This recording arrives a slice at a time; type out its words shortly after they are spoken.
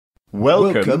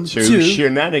Welcome to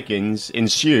Shenanigans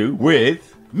Ensue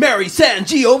with Mary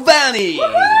SanGiovanni!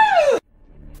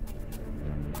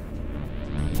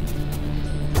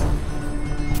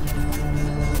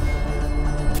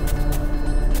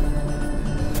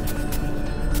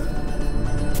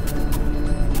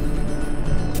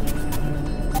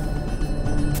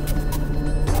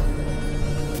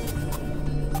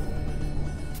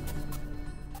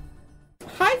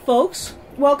 Hi folks,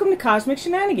 welcome to Cosmic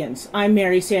Shenanigans. I'm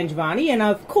Mary SanGiovanni, and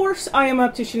of course I am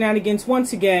up to shenanigans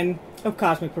once again of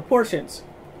cosmic proportions.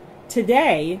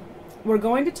 Today, we're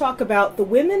going to talk about The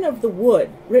Women of the Wood,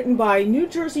 written by New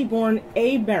Jersey-born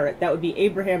A. Merritt, that would be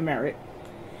Abraham Merritt,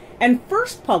 and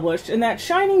first published in that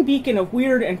shining beacon of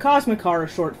weird and cosmic horror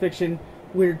short fiction,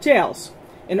 Weird Tales,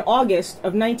 in August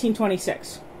of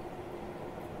 1926.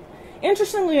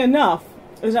 Interestingly enough,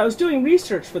 as I was doing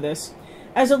research for this,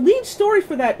 as a lead story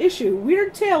for that issue,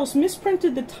 Weird Tales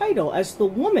misprinted the title as The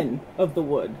Woman of the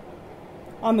Wood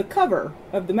on the cover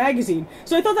of the magazine.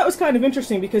 So I thought that was kind of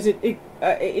interesting because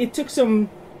it took some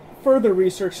further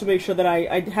research to make sure that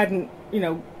I hadn't,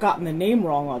 gotten the name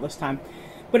wrong all this time.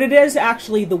 But it is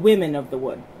actually The Women of the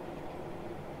Wood.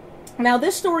 Now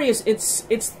this story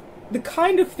it's the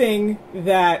kind of thing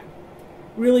that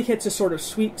really hits a sort of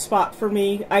sweet spot for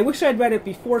me. I wish I'd read it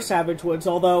before Savage Woods,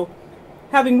 although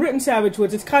having written Savage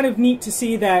Woods, it's kind of neat to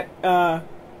see that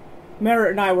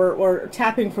Merritt and I were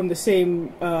tapping from the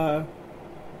same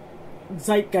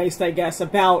zeitgeist, I guess,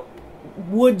 about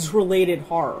woods-related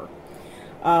horror.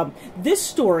 This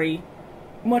story,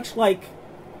 much like,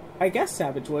 I guess,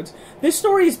 Savage Woods, this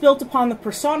story is built upon the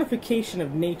personification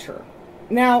of nature.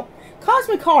 Now,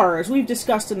 cosmic horror, as we've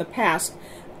discussed in the past,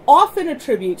 often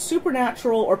attributes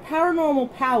supernatural or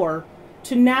paranormal power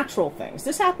to natural things.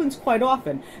 This happens quite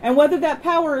often, and whether that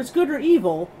power is good or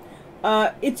evil,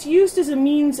 it's used as a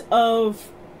means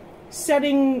of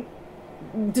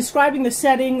describing the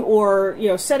setting, or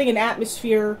setting an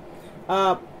atmosphere,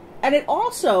 and it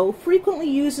also frequently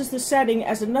uses the setting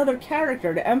as another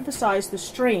character to emphasize the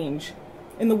strange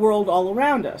in the world all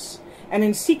around us, and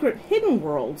in secret hidden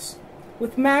worlds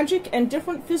with magic and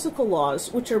different physical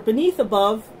laws which are beneath,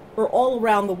 above, or all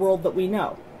around the world that we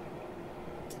know.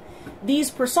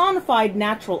 These personified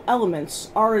natural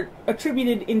elements are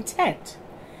attributed intent,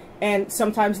 and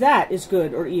sometimes that is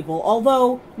good or evil,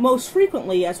 although most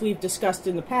frequently, as we've discussed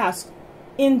in the past,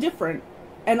 indifferent,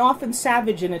 and often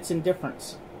savage in its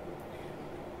indifference.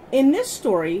 In this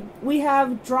story, we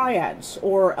have dryads,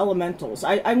 or elementals.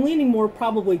 I'm leaning more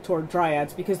probably toward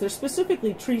dryads because they're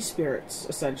specifically tree spirits,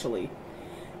 essentially.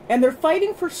 And they're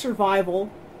fighting for survival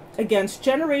against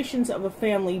generations of a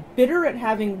family bitter at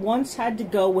having once had to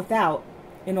go without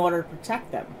in order to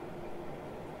protect them.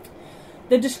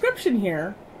 The description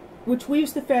here, which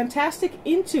weaves the fantastic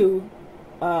into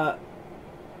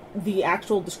the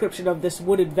actual description of this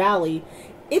wooded valley,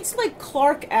 it's like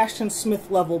Clark Ashton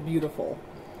Smith level beautiful.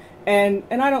 And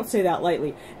I don't say that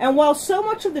lightly. And while so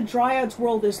much of the Dryad's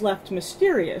world is left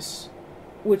mysterious,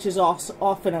 which is also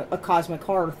often a cosmic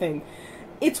horror thing,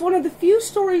 it's one of the few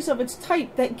stories of its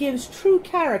type that gives true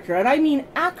character, and I mean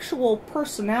actual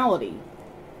personality,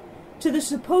 to the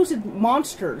supposed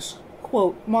monsters,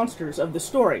 quote, monsters of the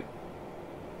story.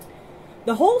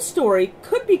 The whole story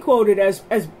could be quoted as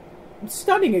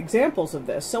stunning examples of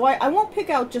this, so I won't pick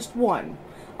out just one,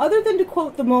 other than to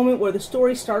quote the moment where the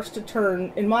story starts to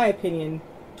turn, in my opinion,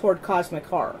 toward cosmic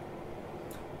horror.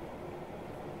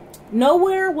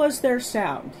 Nowhere was there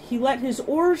sound. He let his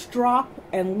oars drop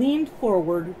and leaned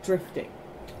forward, drifting.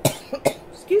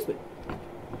 Excuse me.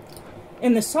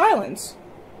 In the silence,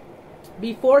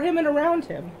 before him and around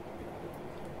him,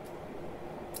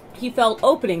 he felt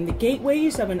opening the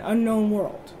gateways of an unknown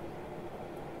world.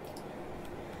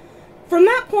 From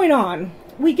that point on,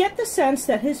 we get the sense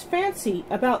that his fancy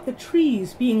about the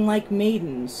trees being like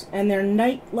maidens and their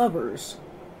night lovers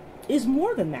is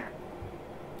more than that.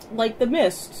 Like the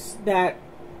mists that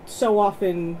so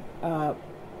often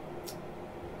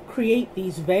create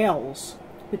these veils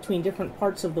between different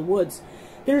parts of the woods,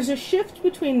 there's a shift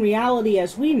between reality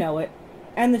as we know it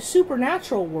and the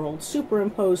supernatural world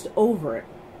superimposed over it.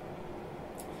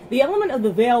 The element of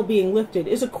the veil being lifted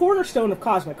is a cornerstone of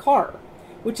cosmic horror,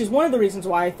 which is one of the reasons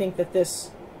why I think that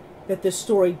this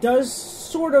story does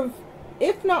sort of,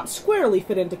 if not squarely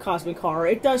fit into cosmic horror,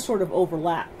 it does sort of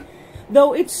overlap.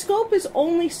 Though its scope is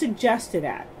only suggested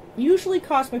at. Usually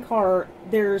cosmic horror,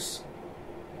 there's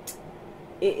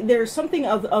something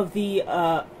of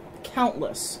the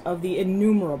countless, of the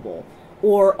innumerable,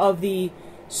 or of the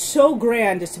so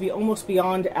grand as to be almost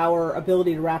beyond our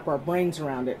ability to wrap our brains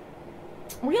around it.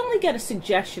 We only get a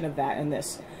suggestion of that in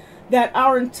this, that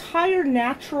our entire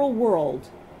natural world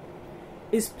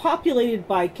is populated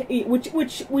by,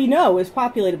 which we know is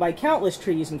populated by countless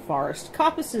trees and forests,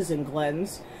 coppices and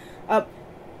glens,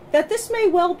 that this may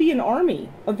well be an army,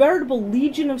 a veritable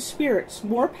legion of spirits,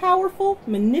 more powerful,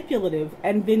 manipulative,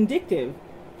 and vindictive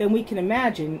than we can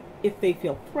imagine if they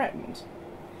feel threatened.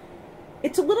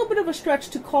 It's a little bit of a stretch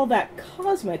to call that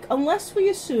cosmic, unless we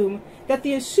assume that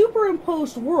the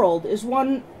superimposed world is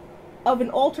one of an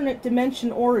alternate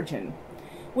dimension origin,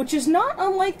 which is not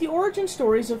unlike the origin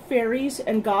stories of fairies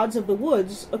and gods of the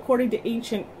woods according to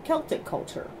ancient Celtic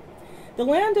culture. The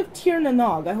land of Tir na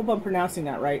Nog, I hope I'm pronouncing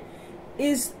that right,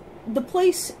 is the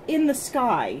place in the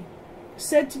sky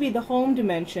said to be the home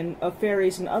dimension of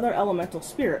fairies and other elemental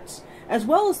spirits, as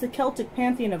well as the Celtic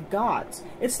pantheon of gods.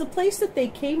 It's the place that they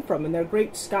came from in their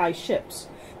great sky ships,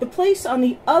 the place on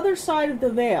the other side of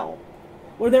the veil,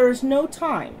 where there is no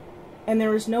time, and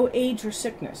there is no age or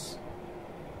sickness.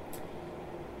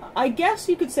 I guess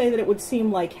you could say that it would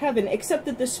seem like heaven, except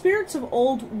that the spirits of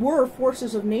old were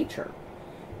forces of nature.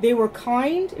 They were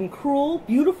kind and cruel,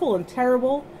 beautiful and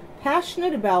terrible,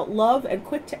 passionate about love and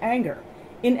quick to anger.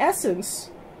 In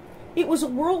essence, it was a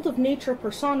world of nature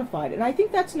personified, and I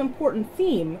think that's an important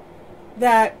theme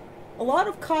that a lot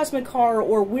of cosmic horror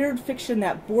or weird fiction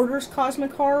that borders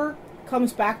cosmic horror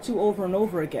comes back to over and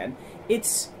over again.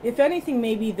 It's, if anything,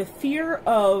 maybe the fear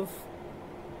of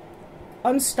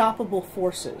unstoppable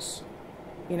forces.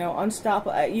 You know,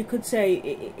 unstoppable. You could say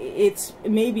it's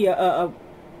maybe a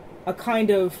kind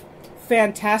of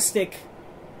fantastic,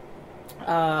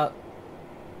 a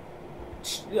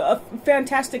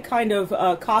fantastic kind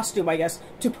of costume, I guess,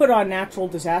 to put on natural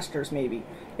disasters. Maybe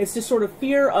it's this sort of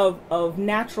fear of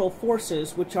natural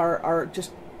forces which are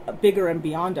just bigger and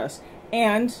beyond us,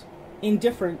 and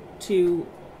indifferent to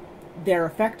their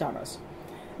effect on us.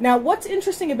 Now, what's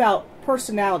interesting about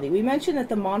personality, we mentioned that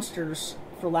the monsters,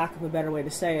 for lack of a better way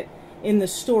to say it, in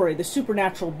this story, the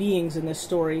supernatural beings in this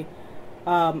story,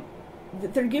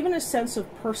 they're given a sense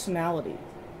of personality.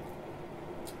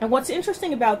 And what's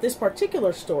interesting about this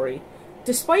particular story,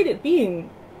 despite it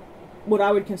being what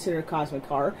I would consider cosmic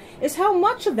horror, is how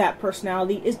much of that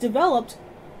personality is developed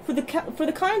for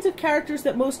the kinds of characters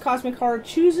that most cosmic horror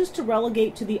chooses to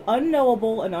relegate to the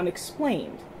unknowable and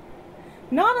unexplained.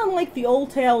 Not unlike the old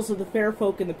tales of the fair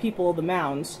folk and the people of the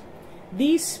mounds,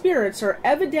 these spirits are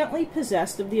evidently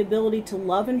possessed of the ability to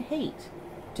love and hate,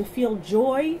 to feel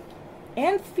joy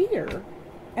and fear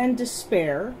and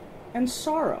despair and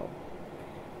sorrow,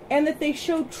 and that they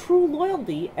show true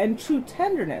loyalty and true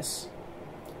tenderness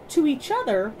to each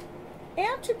other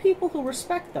and to people who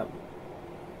respect them.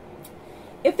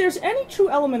 If there's any true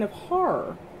element of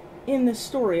horror in this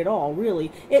story at all,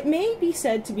 really, it may be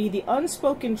said to be the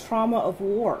unspoken trauma of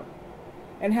war,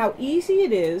 and how easy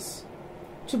it is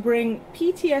to bring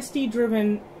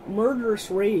PTSD-driven murderous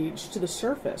rage to the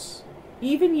surface,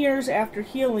 even years after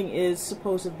healing is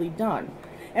supposedly done.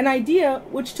 An idea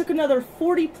which took another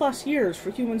 40-plus years for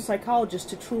human psychologists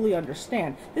to truly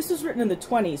understand. This was written in the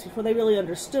 1920s, before they really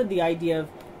understood the idea of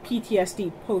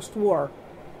PTSD post-war.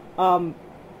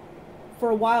 For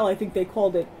a while, I think they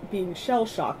called it being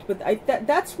shell-shocked, but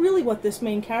that's really what this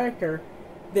main character,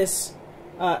 this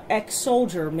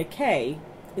ex-soldier, McKay,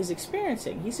 is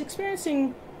experiencing. He's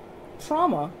experiencing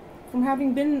trauma from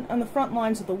having been on the front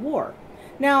lines of the war.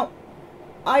 Now,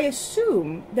 I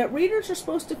assume that readers are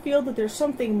supposed to feel that there's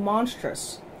something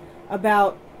monstrous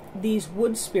about these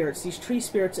wood spirits, these tree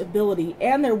spirits' ability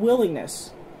and their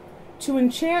willingness to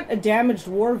enchant a damaged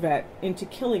war vet into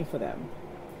killing for them.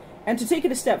 And to take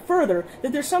it a step further,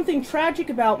 that there's something tragic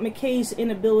about McKay's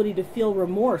inability to feel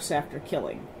remorse after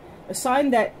killing, a sign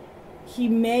that he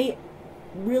may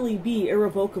really be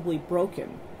irrevocably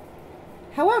broken.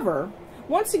 However,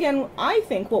 once again, I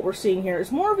think what we're seeing here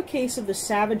is more of a case of the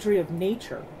savagery of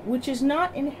nature, which is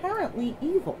not inherently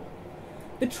evil.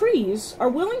 The trees are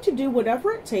willing to do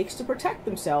whatever it takes to protect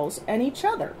themselves and each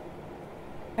other.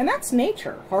 And that's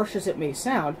nature, harsh as it may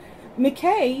sound.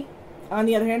 McKay, on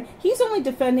the other hand, he's only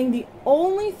defending the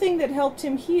only thing that helped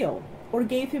him heal or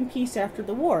gave him peace after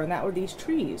the war, and that were these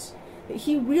trees.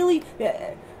 He really,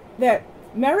 that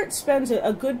Merritt spends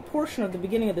a good portion of the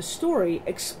beginning of the story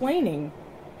explaining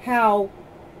how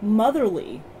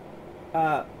motherly,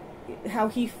 how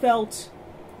he felt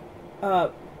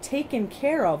taken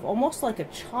care of, almost like a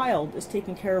child is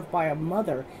taken care of by a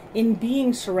mother, in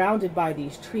being surrounded by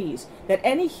these trees. That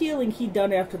any healing he'd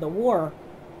done after the war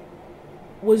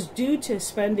was due to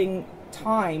spending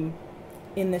time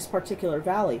in this particular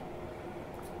valley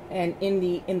and in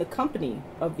the company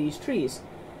of these trees.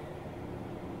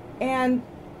 And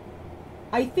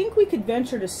I think we could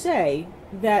venture to say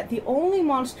that the only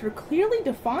monster clearly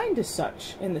defined as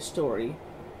such in the story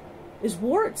is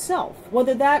war itself.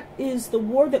 Whether that is the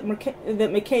war that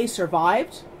McKay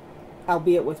survived,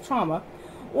 albeit with trauma,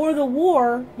 or the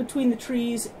war between the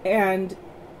trees and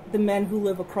the men who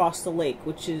live across the lake,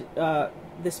 which is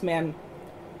this man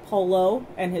Polo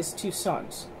and his two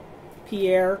sons,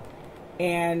 Pierre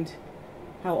and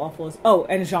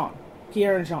and Jean.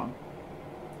 Pierre and Jean.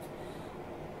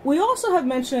 We also have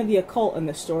mention of the occult in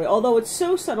this story, although it's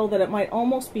so subtle that it might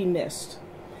almost be missed.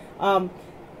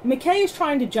 McKay is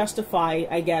trying to justify,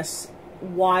 I guess,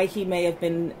 why he may have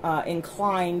been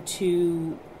inclined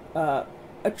to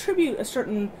attribute a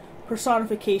certain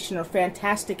personification or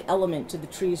fantastic element to the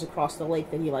trees across the lake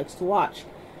that he likes to watch.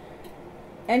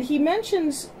 And he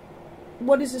mentions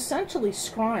what is essentially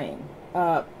scrying.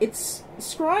 It's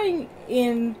scrying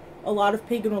in a lot of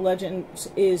pagan religions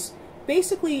is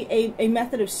basically a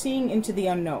method of seeing into the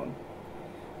unknown.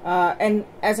 And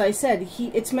as I said,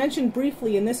 it's mentioned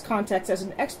briefly in this context as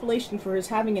an explanation for his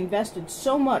having invested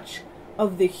so much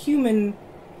of the human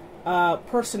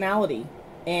personality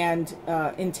and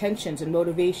intentions and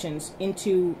motivations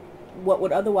into what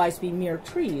would otherwise be mere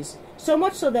trees, so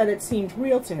much so that it seemed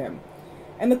real to him.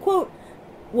 And the quote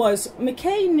was,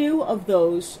 "McKay knew of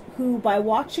those who, by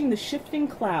watching the shifting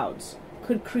clouds,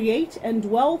 could create and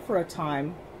dwell for a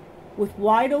time with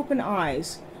wide open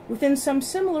eyes within some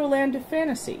similar land of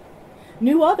fantasy,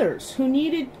 knew others who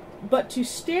needed but to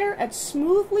stare at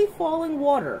smoothly falling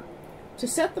water to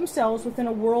set themselves within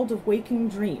a world of waking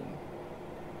dream.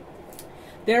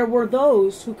 There were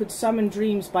those who could summon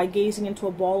dreams by gazing into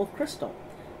a ball of crystal.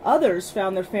 Others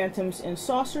found their phantoms in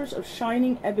saucers of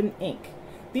shining ebon ink."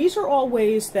 These are all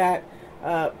ways that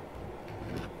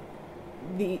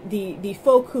the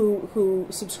folk who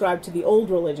subscribe to the old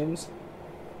religions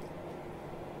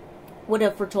would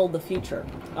have foretold the future.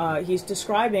 He's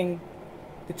describing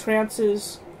the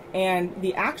trances and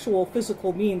the actual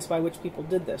physical means by which people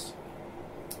did this.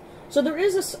 So there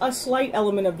is a slight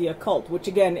element of the occult, which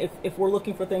again, if we're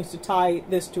looking for things to tie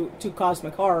this to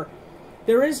cosmic horror,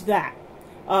 there is that.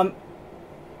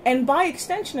 And by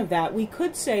extension of that, we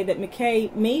could say that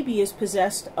McKay maybe is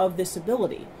possessed of this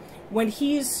ability. When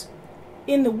he's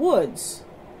in the woods,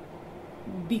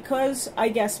 because I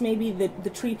guess maybe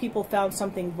the tree people found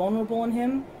something vulnerable in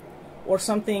him, or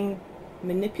something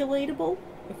manipulatable,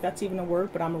 if that's even a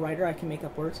word, but I'm a writer, I can make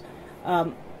up words.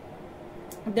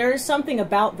 There is something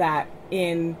about that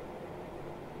in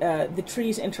the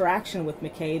tree's interaction with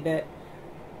McKay that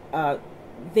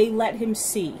they let him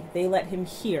see, they let him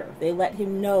hear, they let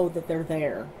him know that they're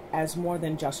there as more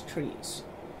than just trees.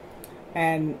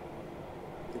 And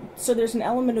so there's an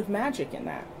element of magic in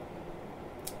that.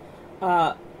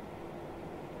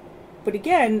 But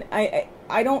again,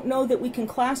 I don't know that we can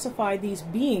classify these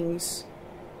beings,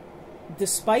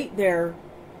 despite their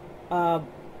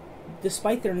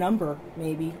number,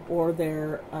 maybe, or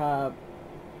their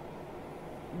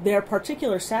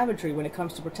particular savagery when it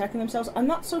comes to protecting themselves. I'm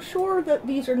not so sure that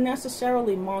these are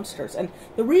necessarily monsters. And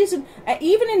the reason,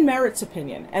 even in Merritt's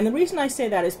opinion, and the reason I say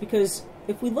that is because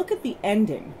if we look at the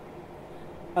ending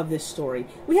of this story,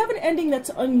 we have an ending that's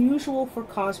unusual for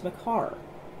cosmic horror,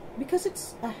 because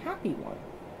it's a happy one.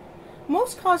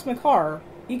 Most cosmic horror,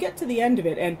 you get to the end of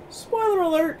it, and spoiler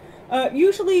alert,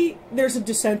 usually there's a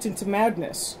descent into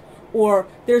madness. Or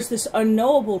there's this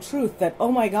unknowable truth that,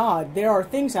 oh my God, there are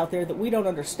things out there that we don't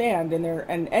understand,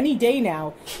 and any day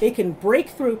now they can break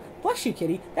through. Bless you,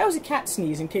 kitty. That was a cat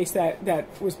sneeze, in case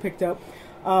that was picked up.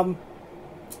 At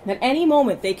any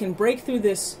moment they can break through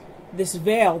this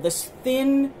veil, this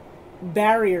thin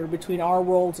barrier between our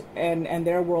world and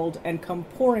their world, and come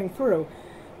pouring through.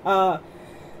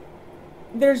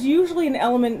 There's usually an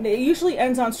element. It usually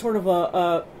ends on sort of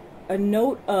a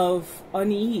note of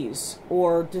unease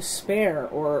or despair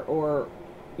or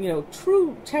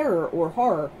true terror or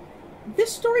horror.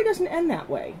 This story doesn't end that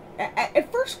way. At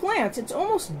first glance, it's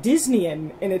almost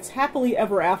Disneyan in its happily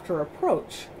ever after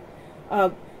approach.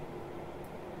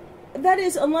 That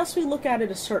is, unless we look at it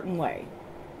a certain way.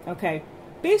 Okay?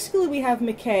 Basically, we have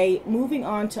McKay moving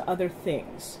on to other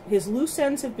things. His loose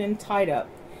ends have been tied up.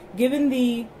 Given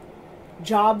the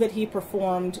job that he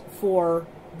performed for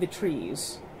the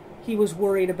trees, he was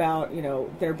worried about,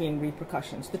 there being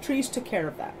repercussions. The trees took care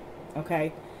of that,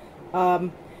 okay?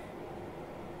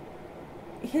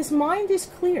 His mind is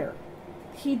clear.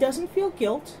 He doesn't feel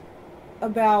guilt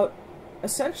about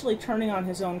essentially turning on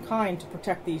his own kind to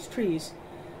protect these trees.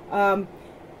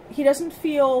 He doesn't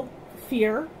feel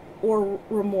fear or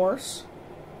remorse.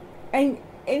 And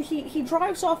he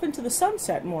drives off into the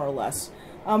sunset, more or less.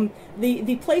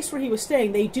 The place where he was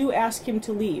staying, they do ask him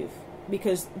to leave,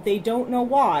 because they don't know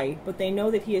why, but they know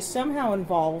that he is somehow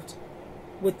involved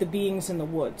with the beings in the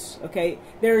woods. Okay,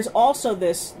 there's also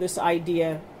this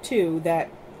idea too that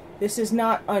this is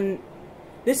not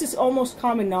this is almost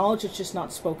common knowledge. It's just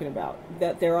not spoken about,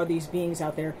 that there are these beings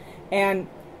out there, and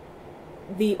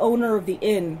the owner of the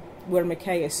inn where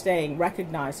McKay is staying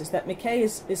recognizes that McKay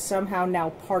is somehow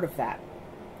now part of that,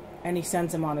 and he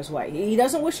sends him on his way. He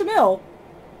doesn't wish him ill,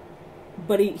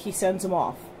 but he sends him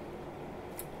off.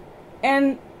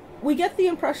 And we get the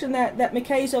impression that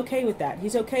McKay's okay with that.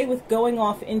 He's okay with going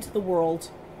off into the world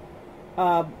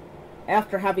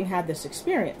after having had this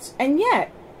experience. And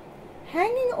yet,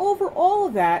 hanging over all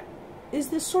of that is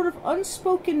this sort of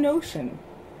unspoken notion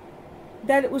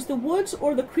that it was the woods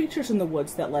or the creatures in the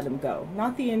woods that let him go,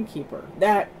 not the innkeeper.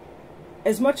 That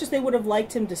as much as they would have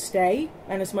liked him to stay,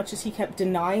 and as much as he kept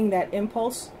denying that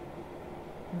impulse,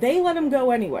 they let him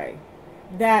go anyway.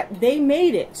 That they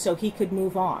made it so he could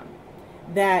move on.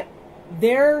 That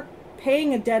their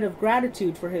paying a debt of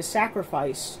gratitude for his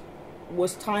sacrifice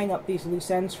was tying up these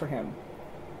loose ends for him.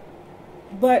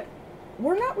 But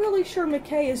we're not really sure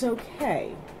McKay is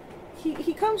okay.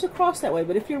 He comes across that way,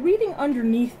 but if you're reading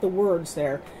underneath the words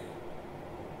there,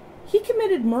 he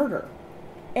committed murder.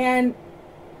 And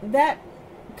that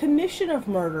commission of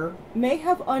murder may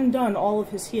have undone all of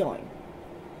his healing.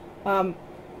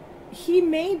 He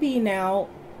may be now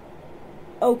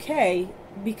okay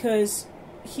because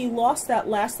he lost that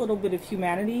last little bit of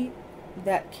humanity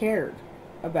that cared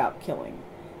about killing,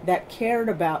 that cared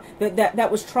about,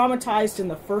 that was traumatized in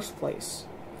the first place.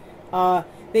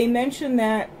 They mention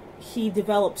that he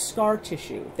developed scar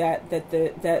tissue,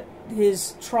 that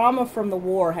his trauma from the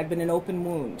war had been an open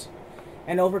wound,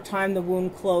 and over time the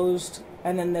wound closed,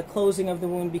 and then the closing of the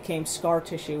wound became scar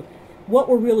tissue. What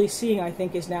we're really seeing, I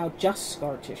think, is now just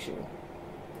scar tissue.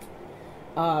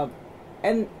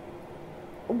 And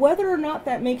whether or not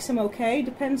that makes him okay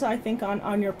depends, I think,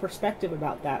 on your perspective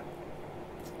about that.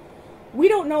 We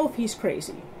don't know if he's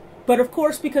crazy. But of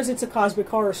course, because it's a cosmic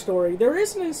horror story, there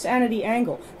is an insanity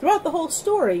angle. Throughout the whole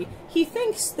story, he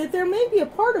thinks that there may be a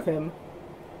part of him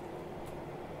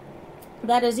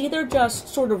that is either just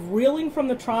sort of reeling from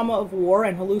the trauma of war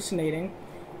and hallucinating,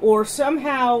 or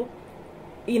somehow,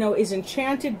 you know, is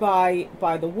enchanted by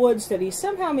the woods, that he's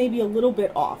somehow maybe a little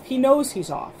bit off. He knows he's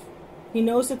off. He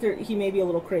knows that he may be a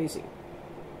little crazy.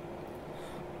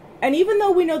 And even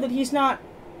though we know that he's not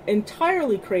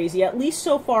entirely crazy, at least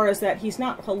so far as that he's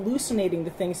not hallucinating the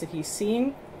things that he's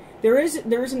seeing, there is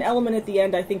an element at the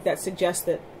end, I think, that suggests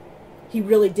that he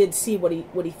really did see what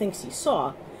he thinks he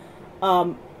saw.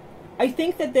 I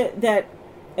think that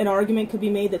an argument could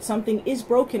be made that something is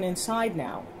broken inside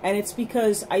now, and it's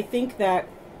because I think that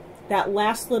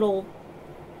last little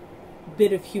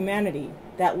bit of humanity,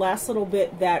 that last little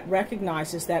bit that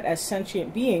recognizes that as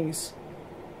sentient beings,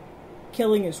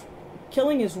 killing is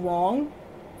wrong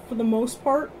for the most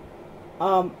part,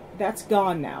 that's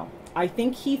gone now. I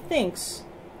think he thinks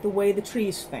the way the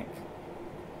trees think.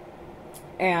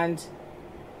 And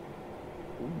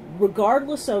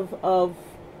regardless of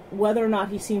whether or not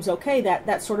he seems okay,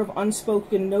 that sort of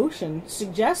unspoken notion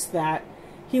suggests that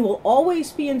he will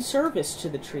always be in service to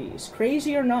the trees,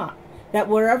 crazy or not. That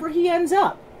wherever he ends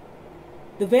up,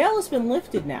 the veil has been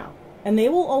lifted now, and they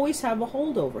will always have a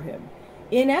hold over him.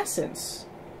 In essence,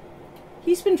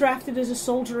 he's been drafted as a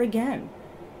soldier again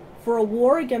for a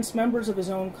war against members of his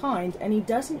own kind, and he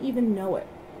doesn't even know it.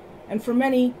 And for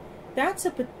many, that's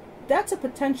a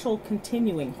potential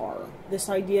continuing horror. This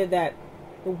idea that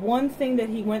the one thing that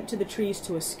he went to the trees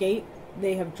to escape,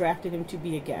 they have drafted him to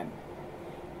be again.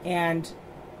 And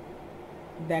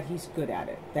that he's good at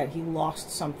it, that he lost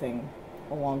something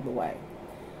along the way.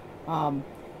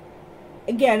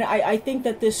 Again, I think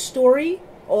that this story,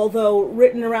 although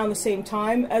written around the same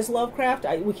time as Lovecraft,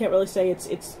 we can't really say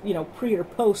it's pre or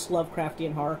post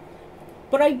Lovecraftian horror,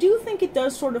 but I do think it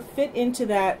does sort of fit into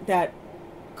that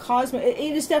cosmic. It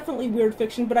is definitely weird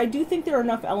fiction, but I do think there are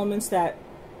enough elements that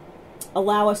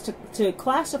allow us to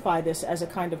classify this as a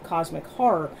kind of cosmic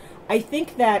horror. I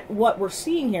think that what we're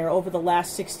seeing here over the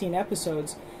last 16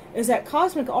 episodes is that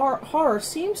cosmic horror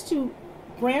seems to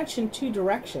branch in two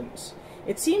directions.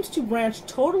 It seems to branch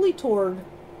totally toward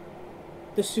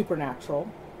the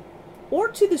supernatural, or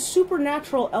to the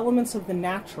supernatural elements of the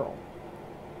natural.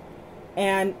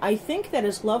 And I think that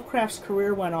as Lovecraft's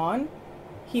career went on,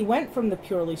 he went from the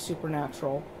purely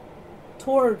supernatural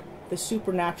toward the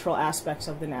supernatural aspects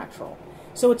of the natural.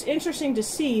 So it's interesting to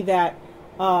see that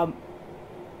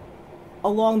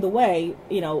along the way,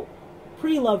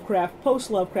 pre-Lovecraft,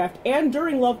 post-Lovecraft, and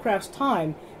during Lovecraft's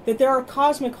time, that there are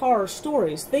cosmic horror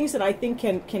stories, things that I think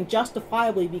can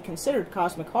justifiably be considered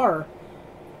cosmic horror,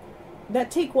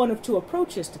 that take one of two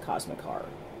approaches to cosmic horror.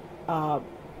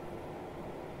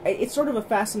 it's sort of a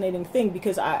fascinating thing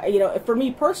because for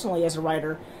me personally as a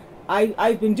writer,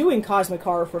 I've been doing cosmic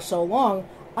horror for so long.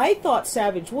 I thought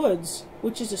Savage Woods,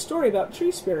 which is a story about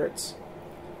tree spirits,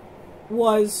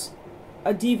 was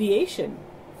a deviation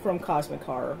from cosmic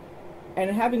horror.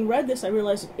 And having read this, I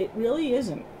realized it really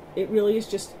isn't. It really is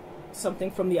just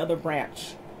something from the other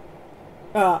branch.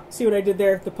 See what I did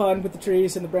there? The pun with the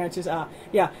trees and the branches.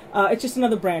 It's just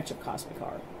another branch of cosmic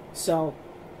horror. So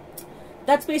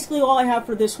that's basically all I have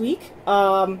for this week.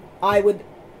 I would,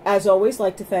 as always,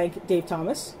 like to thank Dave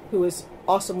Thomas, who is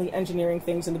awesomely engineering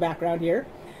things in the background here.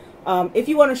 If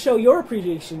you want to show your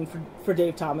appreciation for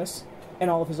Dave Thomas and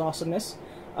all of his awesomeness,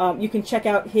 you can check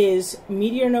out his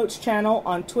Meteor Notes channel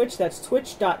on Twitch. That's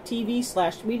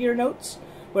twitch.tv/Meteor Notes,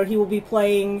 where he will be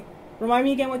playing... Remind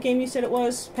me again what game you said it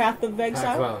was? Path of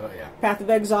Exile? Path of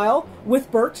Exile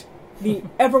with Bert, the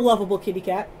ever-lovable kitty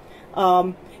cat.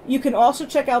 You can also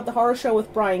check out The Horror Show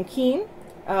with Brian Keene.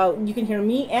 You can hear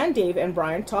me and Dave and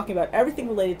Brian talking about everything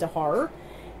related to horror.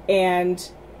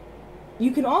 And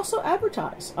you can also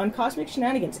advertise on Cosmic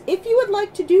Shenanigans if you would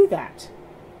like to do that.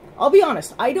 I'll be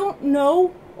honest, I don't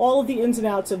know all of the ins and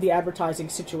outs of the advertising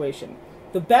situation.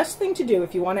 The best thing to do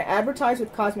if you want to advertise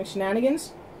with Cosmic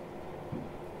Shenanigans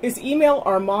is email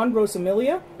Armand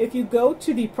Rosamilia. If you go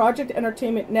to the Project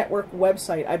Entertainment Network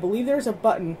website, I believe there's a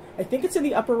button, I think it's in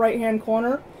the upper right-hand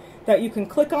corner, that you can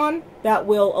click on that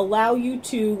will allow you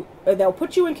to, that'll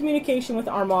put you in communication with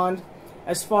Armand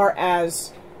as far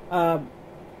as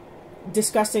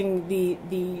discussing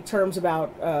the terms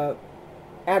about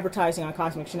advertising on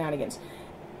Cosmic Shenanigans.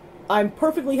 I'm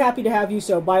perfectly happy to have you,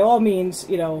 so by all means,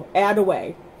 add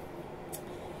away.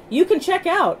 You can check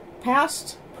out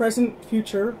past, present,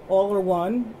 future, all are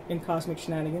one in Cosmic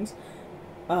Shenanigans.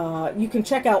 You can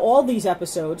check out all these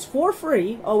episodes for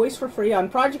free, always for free, on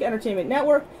Project Entertainment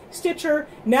Network, Stitcher,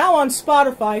 now on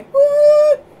Spotify,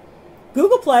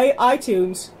 Google Play,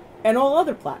 iTunes, and all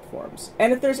other platforms.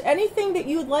 And if there's anything that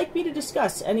you would like me to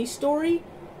discuss, any story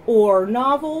or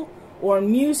novel or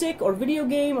music or video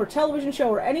game or television show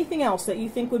or anything else that you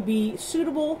think would be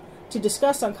suitable to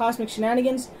discuss on Cosmic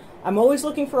Shenanigans, I'm always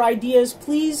looking for ideas.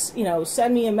 Please,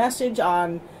 send me a message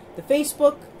on the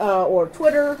Facebook or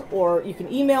Twitter, or you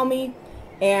can email me,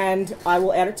 and I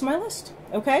will add it to my list.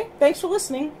 Okay? Thanks for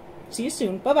listening. See you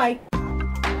soon. Bye-bye.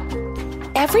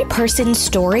 Every person's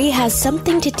story has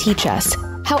something to teach us.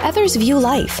 How others view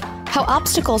life, how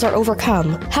obstacles are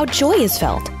overcome, how joy is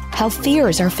felt, how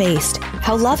fears are faced,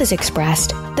 how love is expressed.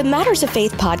 The Matters of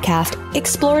Faith podcast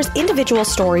explores individual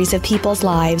stories of people's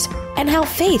lives and how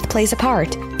faith plays a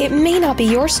part. It may not be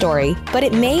your story, but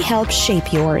it may help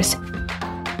shape yours.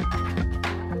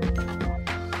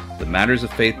 The Matters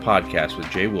of Faith podcast with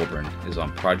Jay Wilburn is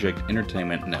on Project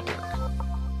Entertainment Network.